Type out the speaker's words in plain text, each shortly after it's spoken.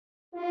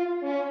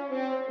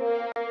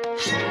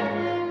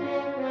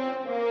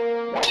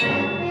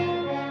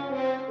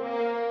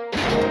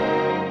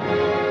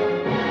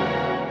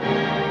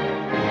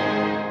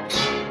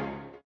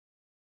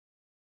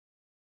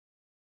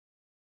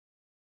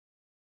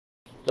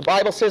The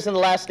Bible says in the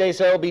last days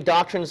there will be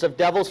doctrines of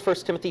devils, 1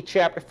 Timothy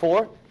chapter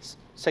 4.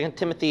 2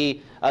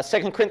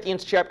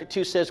 Corinthians chapter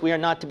 2 says we are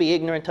not to be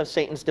ignorant of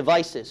Satan's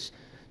devices.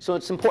 So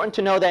it's important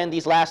to know that in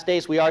these last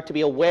days we are to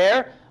be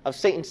aware of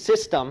Satan's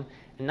system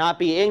and not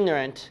be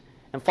ignorant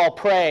and fall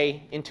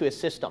prey into his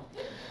system.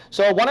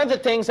 So one of the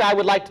things I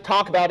would like to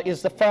talk about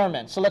is the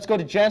firmament. So let's go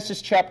to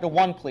Genesis chapter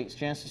 1, please.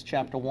 Genesis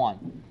chapter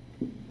 1.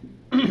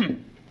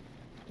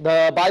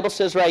 The Bible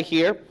says right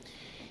here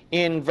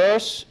in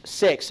verse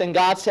 6, "And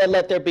God said,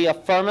 Let there be a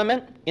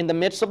firmament in the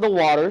midst of the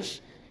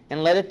waters,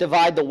 and let it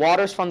divide the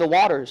waters from the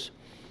waters.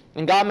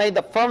 And God made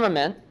the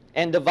firmament,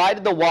 and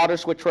divided the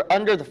waters which were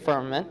under the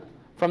firmament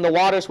from the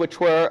waters which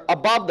were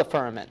above the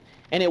firmament.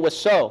 And it was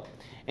so.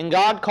 And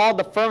God called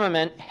the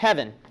firmament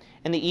heaven,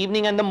 and the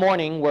evening and the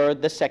morning were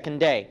the second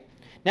day."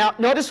 Now,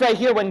 notice right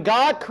here, when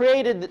God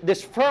created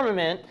this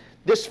firmament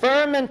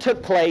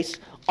took place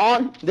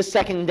on the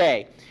second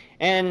day.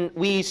 And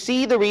we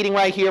see the reading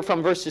right here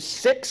from verses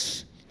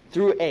 6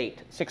 through 8.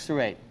 6 through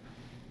 8.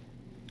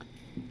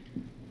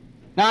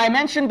 Now, I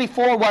mentioned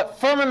before what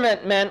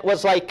firmament meant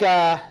was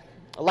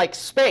like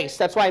space.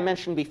 That's why I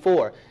mentioned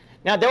before.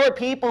 Now, there were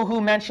people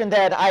who mentioned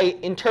that I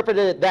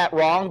interpreted that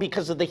wrong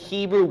because of the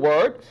Hebrew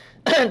word.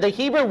 The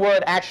Hebrew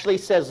word actually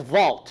says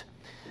vault.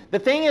 The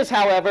thing is,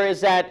 however,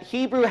 is that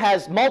Hebrew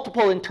has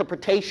multiple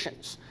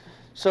interpretations.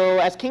 So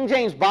as King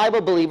James Bible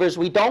believers,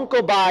 we don't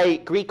go by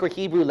Greek or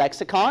Hebrew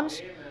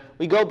lexicons. Amen.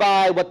 We go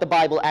by what the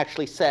Bible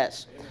actually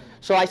says. Amen.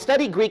 So I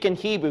study Greek and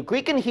Hebrew.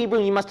 Greek and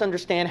Hebrew, you must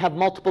understand, have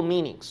multiple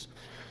meanings.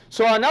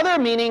 So another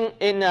meaning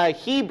in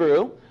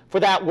Hebrew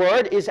for that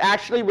word is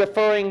actually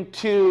referring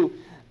to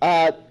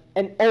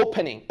an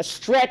opening, a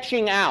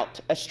stretching out,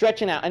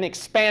 an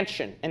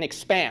expansion, an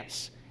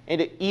expanse.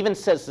 And it even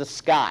says the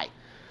sky.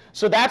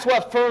 So that's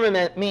what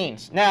firmament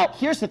means. Now,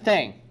 here's the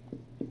thing,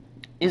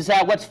 is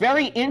that what's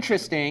very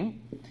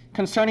interesting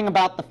concerning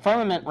about the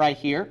firmament right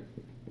here,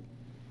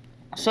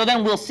 so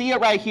then we'll see it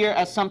right here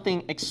as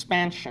something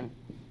expansion.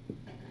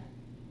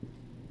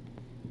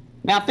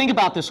 Now, think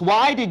about this.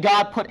 Why did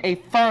God put a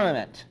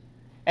firmament?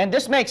 And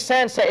this makes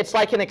sense that it's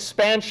like an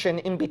expansion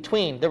in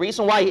between. The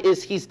reason why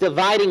is he's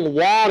dividing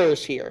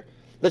waters here.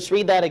 Let's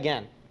read that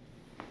again.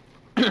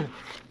 But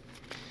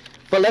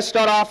let's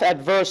start off at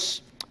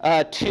verse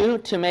 2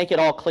 to make it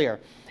all clear.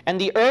 "And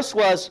the earth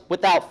was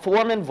without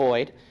form and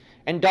void,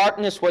 and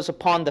darkness was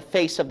upon the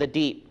face of the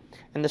deep.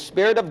 And the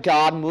Spirit of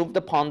God moved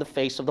upon the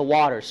face of the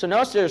waters." So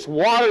notice there's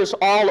waters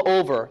all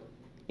over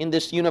in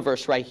this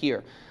universe right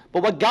here.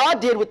 But what God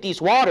did with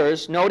these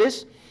waters,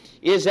 notice,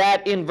 is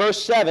that in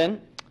verse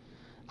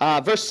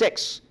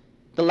 6,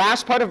 the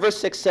last part of verse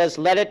 6 says,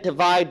 "Let it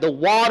divide the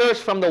waters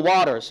from the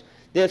waters."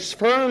 This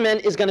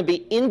firmament is going to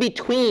be in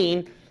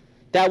between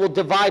that will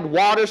divide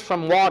waters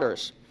from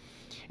waters.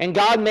 "And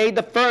God made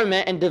the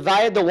firmament and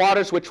divided the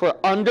waters which were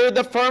under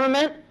the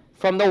firmament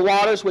from the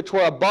waters which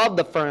were above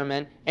the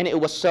firmament, and it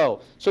was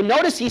so." So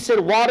notice he said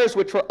waters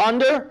which were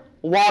under,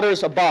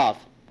 waters above.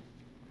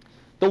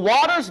 The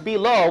waters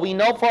below, we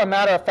know for a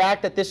matter of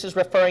fact that this is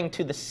referring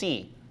to the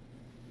sea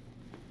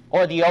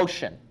or the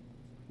ocean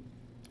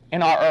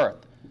in our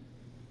earth.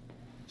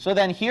 So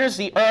then here's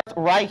the earth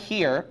right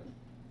here,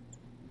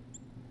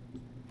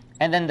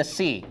 and then the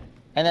sea.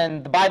 And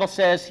then the Bible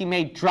says he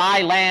made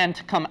dry land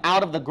to come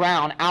out of the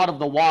ground, out of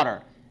the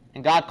water.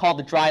 And God called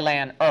the dry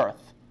land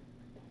earth.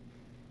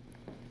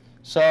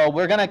 So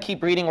we're going to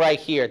keep reading right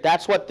here.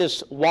 That's what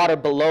this water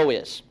below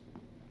is.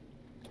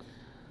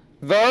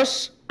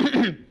 Verse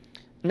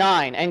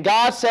 9, "And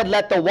God said,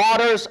 Let the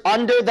waters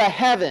under the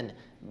heaven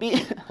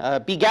be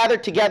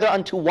gathered together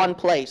unto one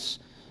place."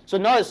 So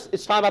notice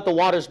it's talking about the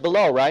waters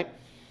below, right?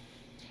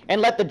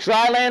 "And let the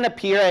dry land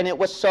appear, and it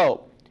was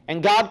so.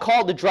 And God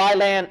called the dry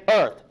land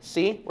earth."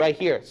 See, right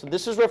here. So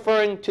this is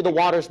referring to the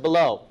waters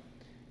below.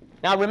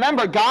 Now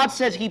remember, God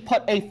says he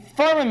put a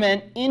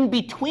firmament in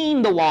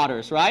between the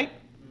waters, right?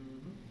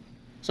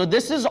 So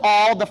this is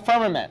all the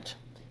firmament.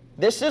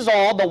 This is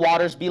all the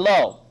waters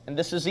below. And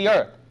this is the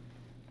earth.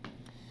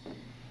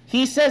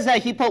 He says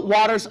that he put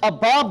waters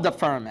above the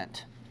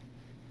firmament.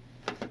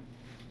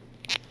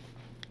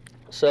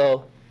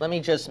 So let me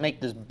just make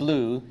this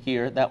blue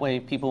here. That way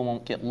people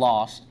won't get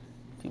lost.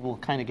 People will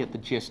kind of get the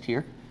gist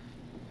here.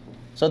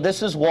 So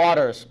this is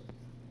waters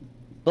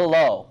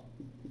below.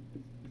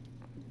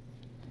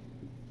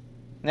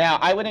 Now,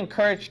 I would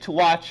encourage to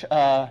watch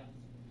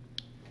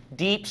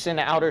Deeps in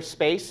Outer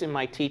Space in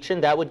my teaching.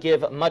 That would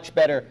give a much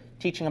better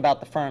teaching about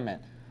the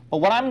firmament. But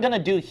what I'm going to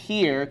do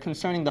here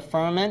concerning the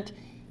firmament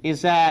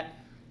is that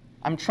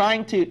I'm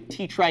trying to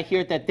teach right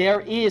here that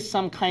there is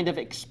some kind of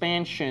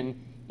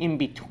expansion in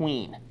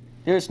between.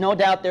 There's no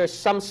doubt there's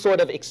some sort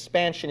of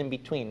expansion in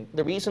between.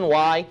 The reason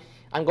why,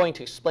 I'm going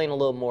to explain a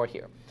little more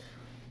here.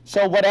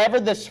 So whatever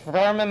this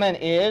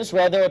firmament is,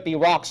 whether it be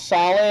rock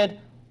solid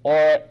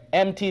or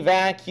empty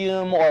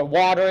vacuum or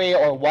watery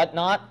or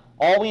whatnot,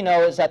 all we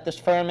know is that this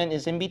firmament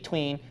is in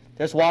between.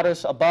 There's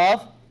waters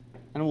above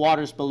and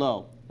waters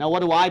below. Now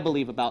what do I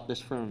believe about this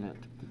firmament?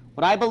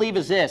 What I believe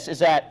is this, is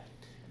that,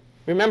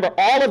 remember,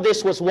 all of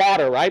this was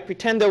water, right?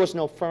 Pretend there was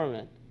no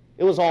firmament.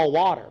 It was all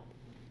water.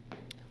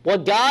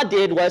 What God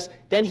did was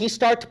then he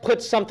started to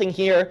put something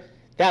here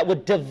that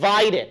would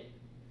divide it.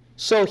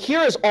 So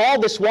here is all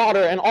this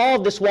water, and all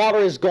of this water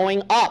is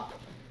going up.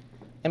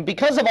 And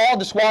because of all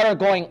this water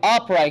going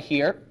up right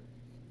here,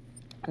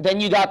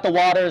 then you got the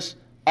waters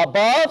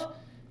above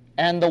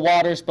and the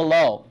waters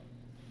below.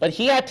 But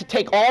he had to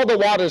take all the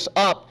waters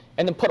up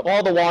and then put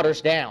all the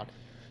waters down.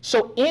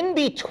 So in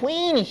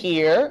between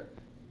here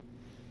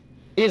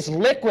is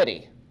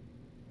liquidy.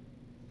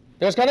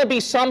 There's going to be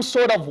some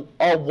sort of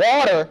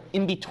water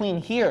in between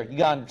here, you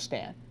got to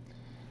understand.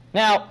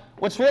 Now,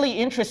 what's really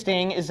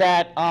interesting is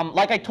that,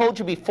 like I told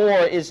you before,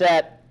 is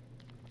that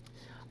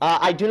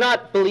I do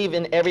not believe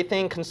in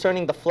everything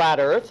concerning the flat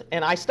earth,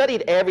 and I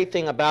studied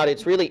everything about it.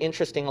 It's really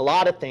interesting, a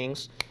lot of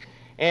things.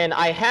 And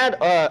I had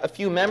a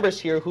few members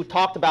here who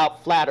talked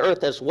about flat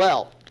earth as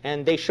well,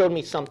 and they showed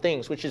me some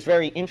things, which is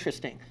very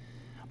interesting.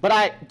 But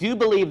I do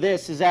believe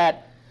this, is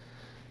that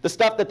the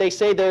stuff that they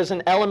say, there's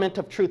an element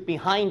of truth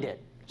behind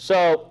it.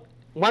 So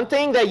one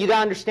thing that you got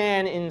to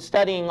understand in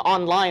studying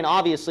online,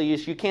 obviously,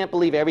 is you can't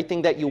believe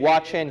everything that you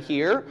watch and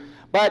hear.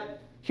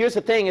 But here's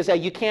the thing, is that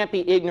you can't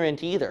be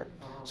ignorant either.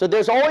 So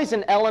there's always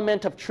an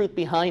element of truth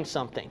behind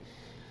something.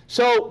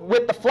 So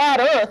with the flat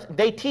earth,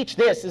 they teach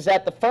this, is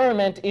that the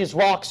firmament is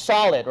rock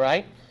solid,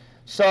 right?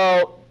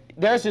 So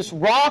there's this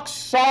rock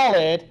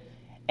solid,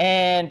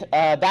 and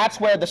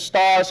that's where the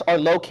stars are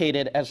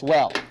located as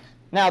well.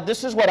 Now,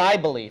 this is what I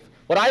believe.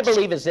 What I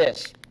believe is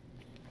this.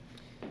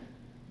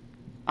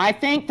 I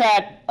think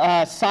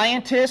that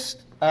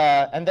scientists,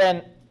 and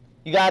then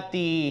you got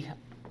the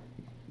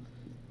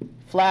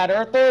flat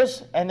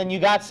earthers, and then you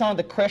got some of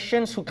the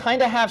Christians who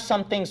kind of have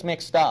some things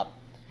mixed up.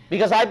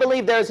 Because I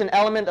believe there's an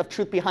element of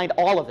truth behind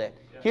all of it.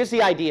 Here's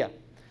the idea.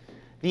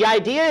 The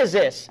idea is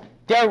this.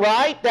 They're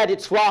right that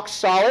it's rock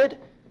solid.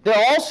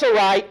 They're also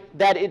right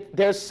that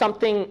there's some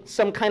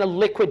kind of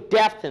liquid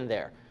depth in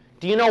there.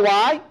 Do you know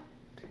why?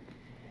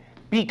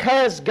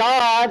 Because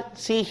God,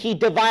 see, he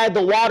divided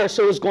the water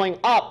so it was going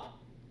up.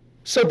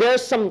 So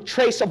there's some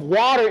trace of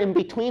water in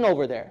between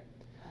over there.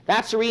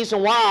 That's the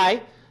reason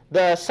why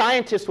the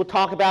scientists will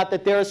talk about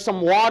that there is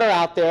some water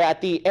out there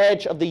at the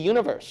edge of the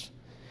universe.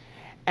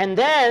 And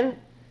then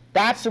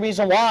that's the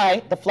reason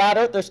why the flat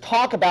earthers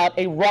talk about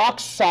a rock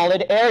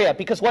solid area,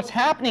 because what's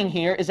happening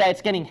here is that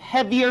it's getting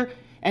heavier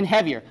and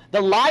heavier.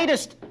 The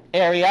lightest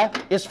area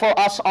is for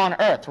us on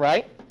earth,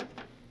 right?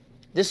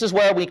 This is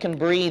where we can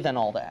breathe and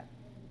all that.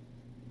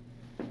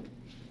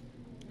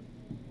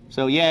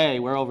 So yay,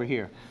 we're over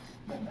here.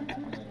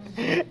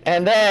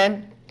 And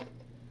then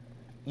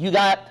you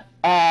got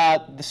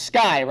the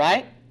sky,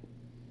 right?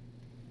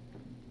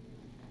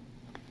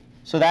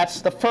 So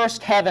that's the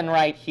first heaven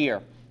right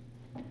here.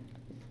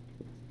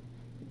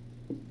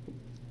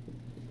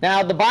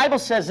 Now the Bible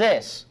says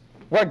this,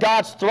 where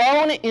God's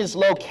throne is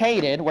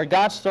located,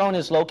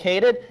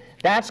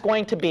 that's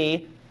going to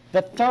be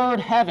the third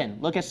heaven.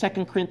 Look at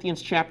 2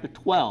 Corinthians chapter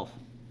 12.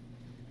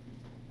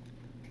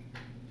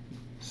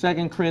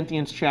 2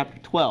 Corinthians chapter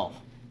 12.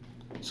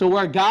 So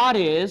where God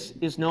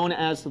is known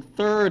as the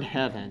third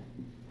heaven.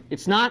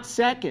 It's not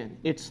second,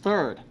 it's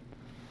third.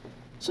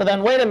 So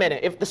then wait a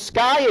minute, if the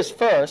sky is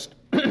first,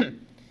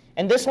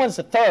 and this one's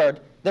the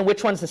third, then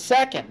which one's the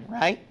second,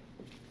 right?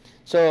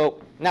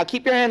 So now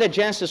keep your hand at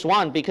Genesis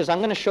 1, because I'm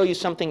going to show you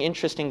something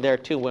interesting there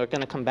too. We're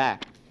going to come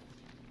back.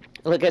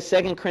 Look at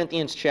 2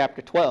 Corinthians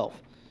chapter 12.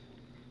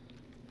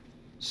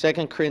 2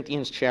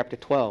 Corinthians chapter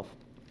 12.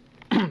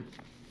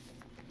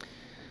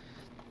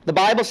 The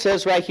Bible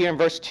says right here in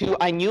verse 2,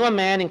 I knew a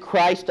man in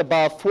Christ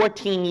above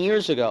 14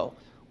 years ago,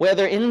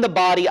 whether in the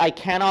body I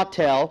cannot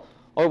tell,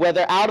 or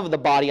whether out of the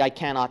body I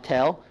cannot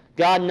tell.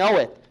 God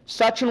knoweth.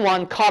 Such an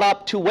one caught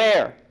up to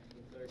where?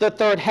 The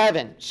third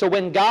heaven. So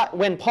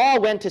when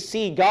Paul went to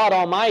see God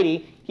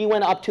Almighty, he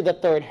went up to the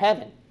third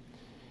heaven.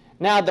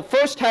 Now the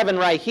first heaven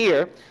right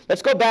here,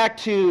 let's go back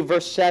to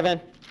verse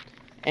 7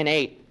 and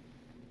 8.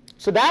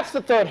 So that's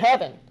the third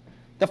heaven.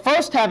 The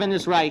first heaven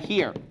is right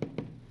here.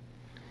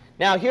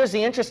 Now here's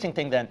the interesting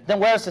thing then.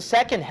 Then where's the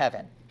second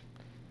heaven?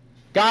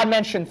 God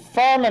mentioned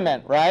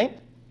firmament, right?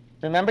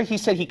 Remember he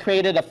said he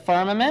created a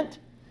firmament?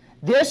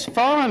 This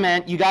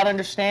firmament, you got to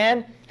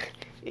understand,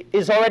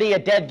 is already a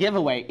dead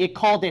giveaway. It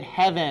called it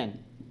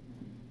heaven.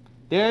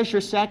 There's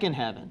your second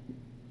heaven.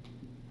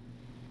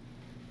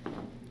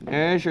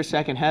 There's your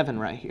second heaven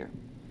right here.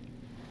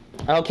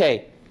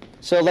 Okay,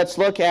 so let's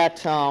look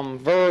at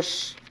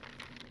verse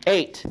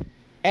 8.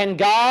 And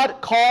God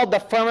called the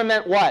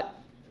firmament what?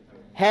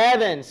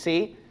 Heaven,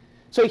 see?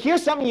 So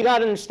here's something you got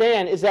to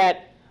understand, is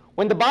that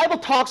when the Bible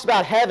talks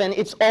about heaven,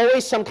 it's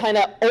always some kind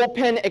of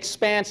open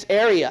expanse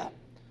area.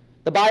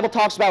 The Bible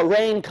talks about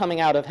rain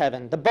coming out of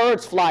heaven. The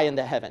birds fly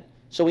into heaven.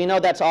 So we know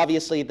that's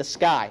obviously the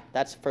sky.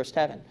 That's the first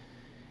heaven.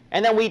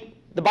 And then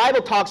the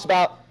Bible talks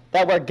about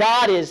that where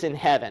God is in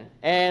heaven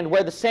and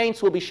where the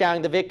saints will be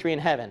shouting the victory in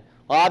heaven.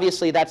 Well,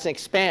 obviously that's an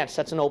expanse.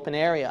 That's an open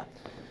area.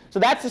 So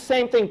that's the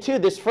same thing too.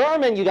 This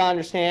firmament, you got to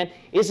understand,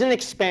 is an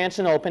expanse,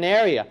 an open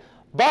area.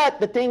 But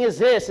the thing is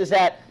this, is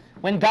that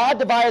when God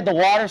divided the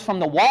waters from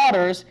the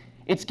waters,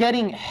 it's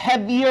getting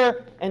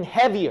heavier and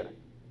heavier.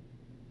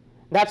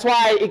 That's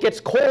why it gets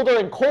colder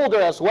and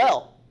colder as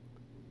well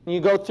when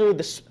you go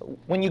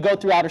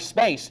through outer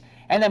space.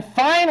 And then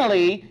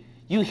finally,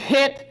 you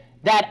hit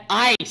that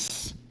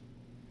ice.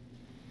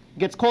 It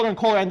gets colder and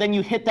colder, and then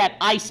you hit that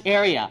ice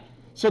area.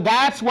 So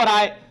that's what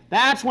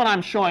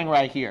I'm showing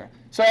right here.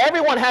 So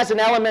everyone has an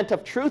element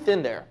of truth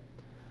in there.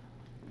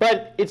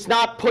 But it's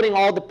not putting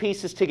all the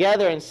pieces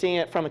together and seeing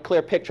it from a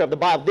clear picture of the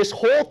Bible. This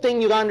whole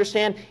thing, you gotta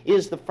understand,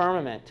 is the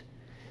firmament.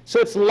 So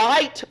it's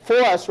light for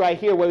us right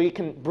here where we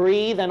can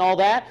breathe and all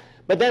that.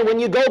 But then when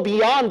you go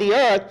beyond the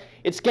earth,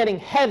 it's getting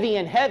heavy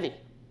and heavy.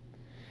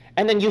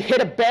 And then you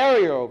hit a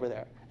barrier over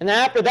there. And then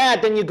after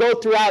that, then you go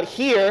throughout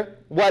here,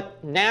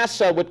 what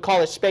NASA would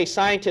call it space,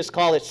 scientists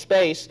call it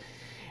space.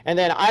 And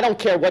then I don't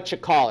care what you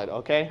call it,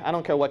 okay? I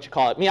don't care what you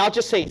call it. I mean, I'll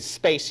just say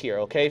space here,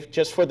 okay?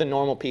 Just for the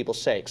normal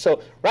people's sake.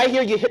 So right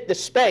here you hit the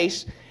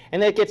space, and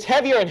then it gets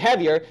heavier and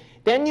heavier.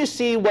 Then you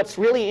see what's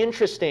really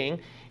interesting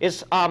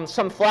is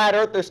some flat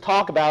earthers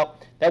talk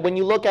about that when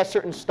you look at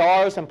certain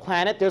stars and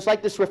planets, there's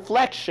like this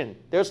reflection.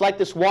 There's like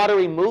this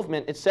watery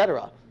movement,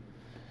 etc.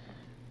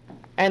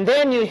 And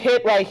then you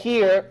hit right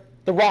here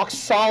the rock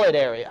solid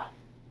area.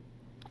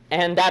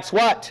 And that's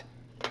what?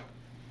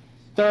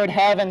 Third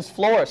heaven's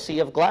floor, sea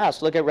of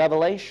glass. Look at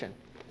Revelation.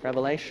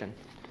 Revelation.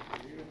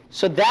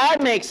 So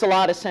that makes a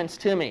lot of sense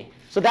to me.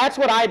 So that's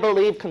what I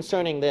believe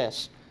concerning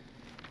this.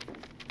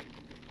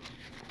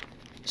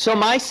 So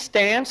my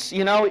stance,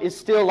 is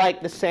still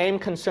like the same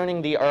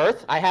concerning the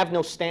earth. I have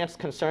no stance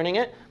concerning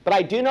it. But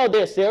I do know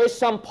this. There is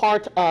some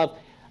part of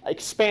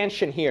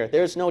expansion here.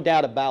 There's no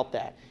doubt about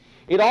that.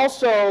 It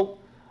also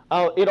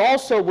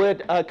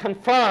would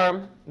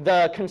confirm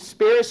the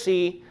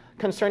conspiracy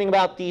concerning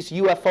about these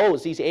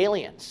UFOs, these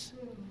aliens.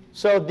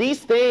 So these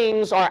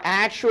things are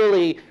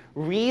actually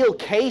real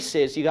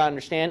cases, you gotta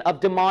understand,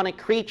 of demonic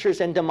creatures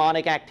and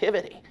demonic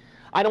activity.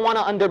 I don't want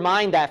to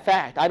undermine that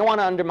fact. I don't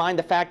want to undermine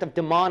the fact of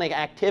demonic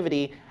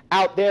activity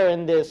out there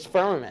in this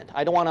firmament.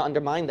 I don't want to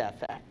undermine that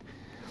fact.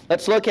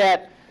 Let's look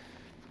at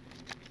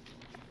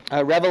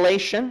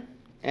Revelation,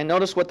 and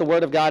notice what the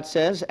Word of God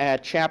says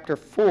at chapter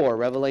 4,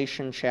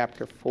 Revelation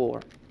chapter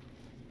 4.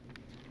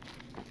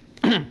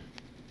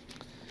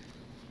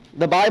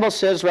 The Bible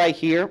says right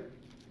here,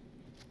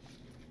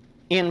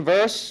 in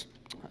verse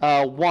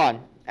 1,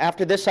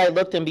 "After this I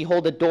looked, and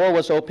behold, a door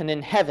was opened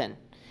in heaven.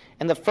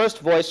 And the first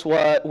voice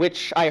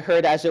which I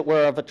heard as it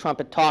were of a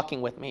trumpet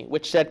talking with me,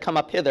 which said, Come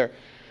up hither,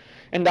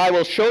 and I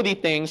will show thee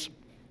things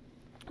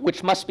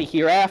which must be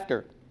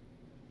hereafter.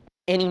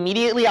 And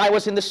immediately I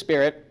was in the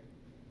Spirit,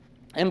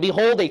 and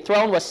behold, a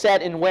throne was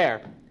set in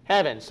where?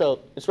 Heaven." So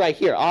it's right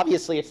here.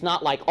 Obviously, it's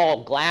not like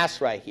all glass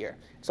right here.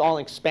 It's all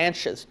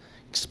expansion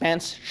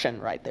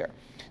right there.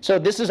 So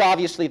this is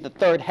obviously the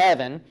third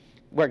heaven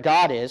where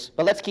God is.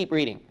 But let's keep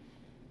reading.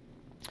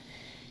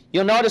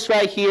 You'll notice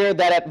right here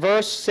that at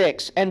verse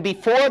 6, "And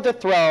before the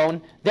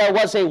throne there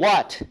was a"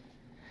 what?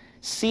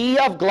 "Sea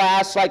of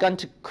glass like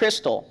unto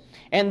crystal.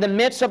 And in the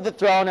midst of the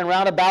throne and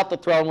round about the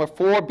throne were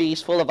 4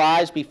 beasts full of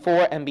eyes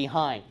before and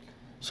behind."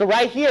 So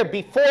right here,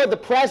 before the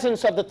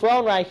presence of the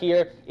throne right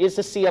here, is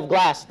the sea of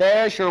glass.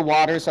 There's your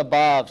waters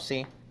above,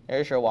 see?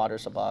 There's your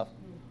waters above.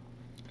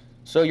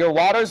 So your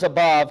waters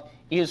above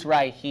is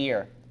right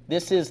here.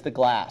 This is the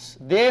glass.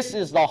 This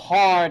is the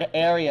hard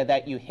area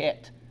that you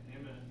hit.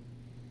 Amen.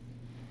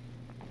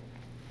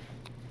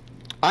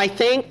 I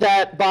think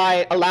that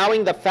by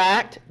allowing the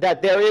fact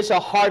that there is a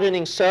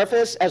hardening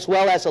surface as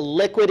well as a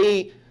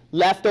liquidy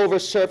leftover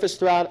surface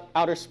throughout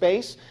outer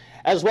space,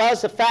 as well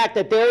as the fact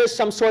that there is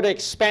some sort of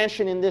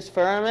expansion in this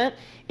firmament,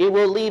 it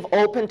will leave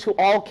open to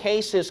all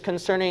cases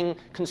concerning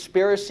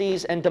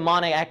conspiracies and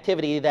demonic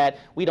activity that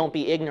we don't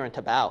be ignorant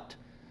about.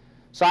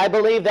 So I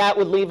believe that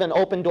would leave an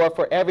open door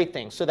for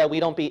everything so that we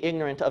don't be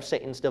ignorant of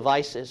Satan's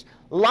devices.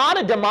 A lot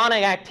of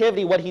demonic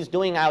activity, what he's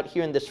doing out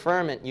here in this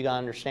firmament, you got to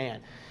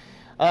understand.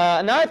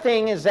 Another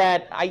thing is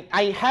that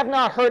I have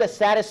not heard a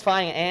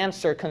satisfying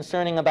answer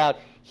concerning about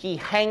he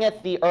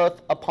hangeth the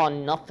earth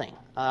upon nothing.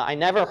 I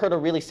never heard a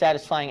really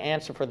satisfying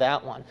answer for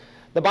that one.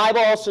 The Bible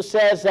also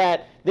says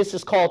that this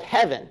is called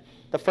heaven,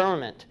 the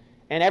firmament.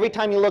 And every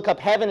time you look up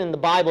heaven in the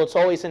Bible, it's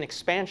always an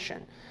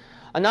expansion.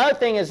 Another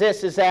thing is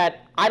this, is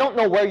that I don't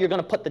know where you're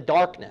going to put the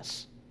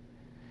darkness.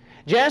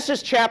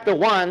 Genesis chapter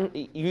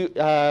 1,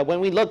 when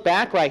we look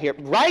back right here,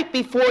 right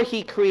before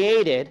he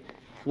created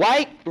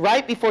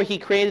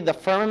the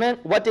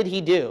firmament, what did he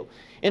do?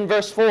 In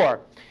verse 4,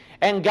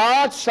 "And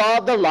God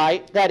saw the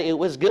light that it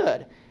was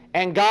good.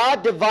 And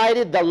God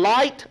divided the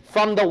light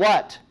from the"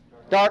 what?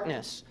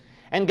 "Darkness.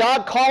 And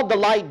God called the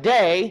light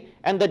day,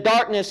 and the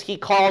darkness he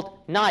called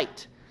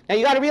night." Now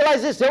you got to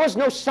realize this, there was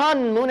no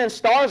sun, moon, and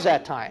stars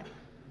that time.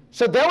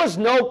 So there was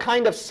no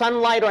kind of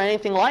sunlight or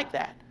anything like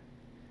that.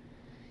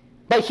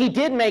 But he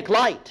did make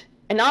light.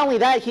 And not only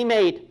that, he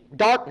made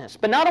darkness.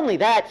 But not only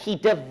that, he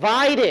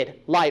divided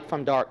light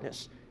from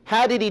darkness.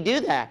 How did he do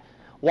that?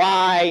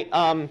 Why,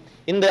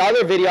 in the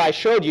other video I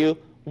showed you,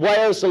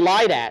 where is the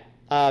light at?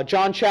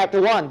 John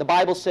chapter 1, the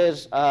Bible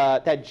says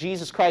that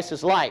Jesus Christ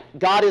is light.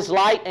 God is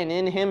light, and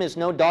in him is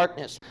no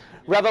darkness.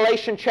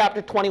 Revelation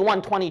chapter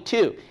 21,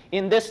 22.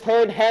 In this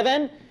third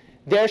heaven,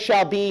 there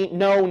shall be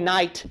no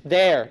night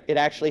there. It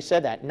actually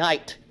said that.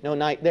 Night. No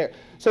night there.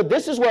 So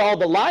this is where all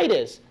the light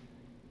is.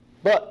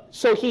 But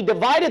so he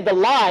divided the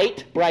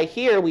light right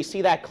here. We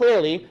see that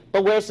clearly.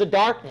 But where's the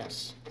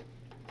darkness?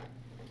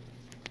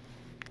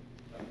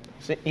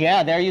 See,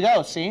 yeah, there you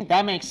go. See,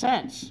 that makes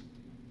sense.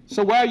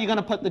 So where are you going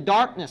to put the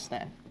darkness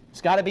then?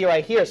 It's got to be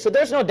right here. So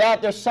there's no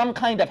doubt there's some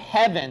kind of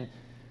heaven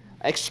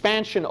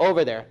expansion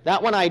over there.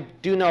 That one I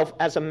do know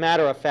as a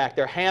matter of fact.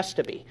 There has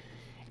to be.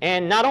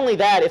 And not only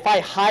that, if I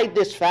hide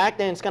this fact,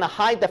 then it's going to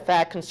hide the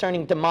fact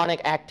concerning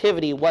demonic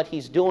activity, what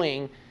he's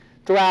doing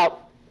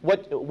throughout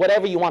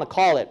whatever you want to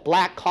call it,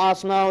 black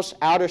cosmos,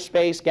 outer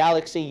space,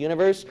 galaxy,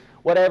 universe,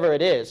 whatever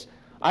it is.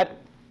 But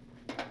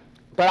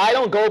I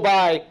don't go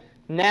by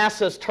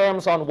NASA's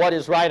terms on what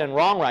is right and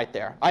wrong right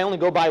there. I only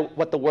go by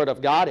what the Word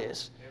of God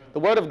is. The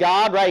Word of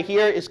God right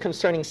here is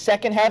concerning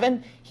second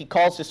heaven. He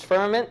calls this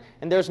firmament,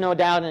 and there's no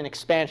doubt an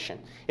expansion.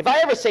 If I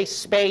ever say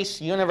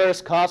space,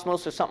 universe,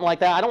 cosmos, or something like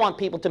that, I don't want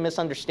people to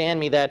misunderstand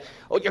me that,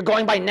 oh, you're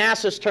going by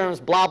NASA's terms,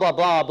 blah, blah,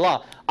 blah,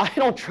 blah. I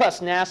don't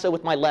trust NASA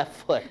with my left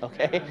foot,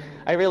 okay?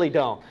 I really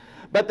don't.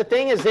 But the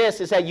thing is this,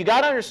 is that you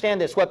got to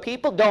understand this. What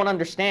people don't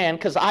understand,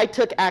 because I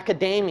took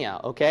academia,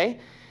 okay?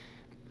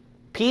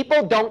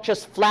 People don't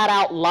just flat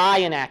out lie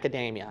in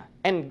academia.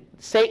 And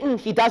Satan,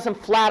 he doesn't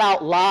flat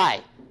out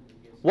lie.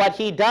 What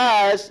he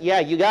does, yeah,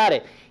 you got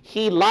it.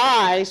 He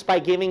lies by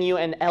giving you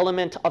an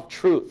element of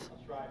truth.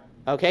 That's right.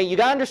 Okay, you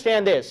got to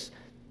understand this.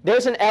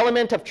 There's an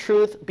element of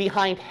truth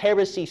behind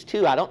heresies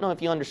too. I don't know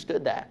if you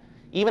understood that.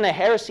 Even a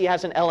heresy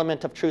has an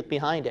element of truth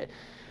behind it.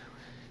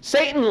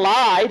 Satan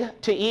lied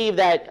to Eve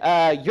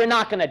that you're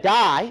not going to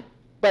die,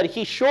 but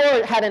he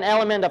sure had an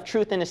element of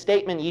truth in his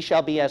statement, ye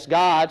shall be as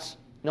gods,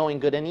 knowing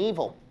good and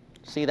evil.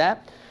 See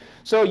that?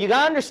 So you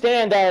got to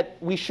understand that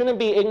we shouldn't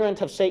be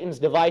ignorant of Satan's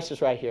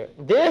devices right here.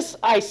 This,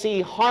 I see,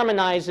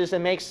 harmonizes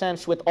and makes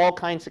sense with all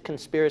kinds of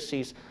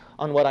conspiracies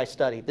on what I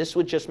study. This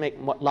would just make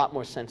a lot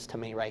more sense to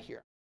me right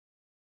here.